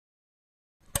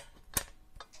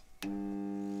Hi,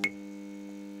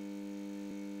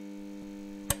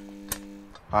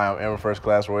 I'm Airman First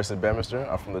Class Royston, Bedminster.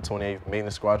 I'm from the 28th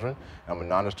Maintenance Squadron. I'm a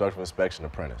non-destructive inspection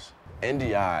apprentice.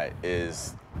 NDI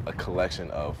is a collection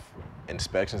of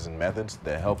inspections and methods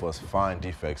that help us find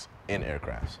defects in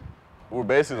aircrafts. We're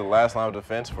basically the last line of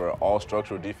defense for all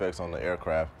structural defects on the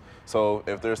aircraft. So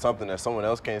if there's something that someone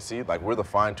else can't see, like we're the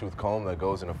fine-tooth comb that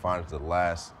goes in and finds the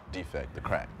last defect, the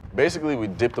crack. Basically, we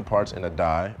dip the parts in a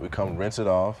dye, we come rinse it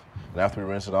off, and after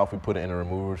we rinse it off, we put it in a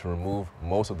remover to remove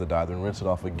most of the dye, then rinse it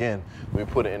off again. We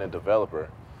put it in a developer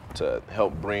to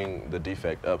help bring the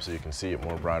defect up so you can see it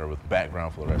more brighter with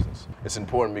background fluorescence. It's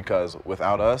important because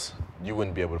without us, you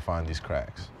wouldn't be able to find these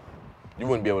cracks. You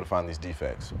wouldn't be able to find these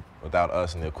defects without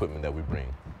us and the equipment that we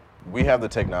bring. We have the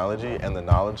technology and the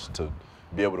knowledge to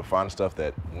be able to find stuff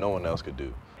that no one else could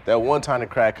do. That one tiny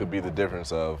crack could be the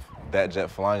difference of that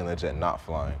jet flying and that jet not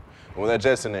flying. When that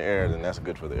jet's in the air, then that's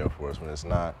good for the Air Force. When it's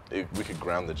not, we could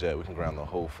ground the jet, we can ground the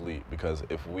whole fleet, because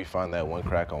if we find that one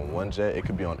crack on one jet, it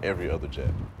could be on every other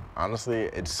jet. Honestly,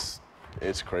 it's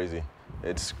crazy.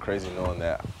 It's crazy knowing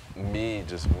that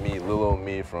just me, little old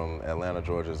me from Atlanta,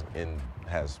 Georgia,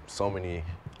 has so many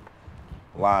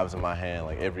lives in my hand,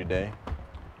 like every day.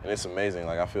 And it's amazing,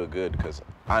 like I feel good because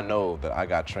I know that I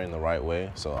got trained the right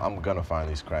way, so I'm gonna find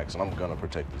these cracks and I'm gonna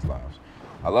protect these lives.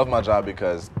 I love my job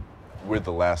because we're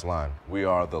the last line. We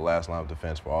are the last line of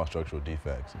defense for all structural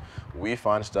defects. We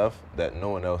find stuff that no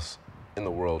one else in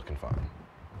the world can find.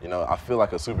 You know, I feel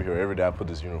like a superhero every day I put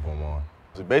this uniform on.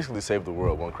 We basically save the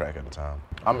world one crack at a time.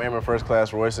 I'm Airman First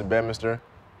Class Royston, Bedminster,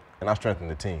 and I strengthen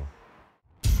the team.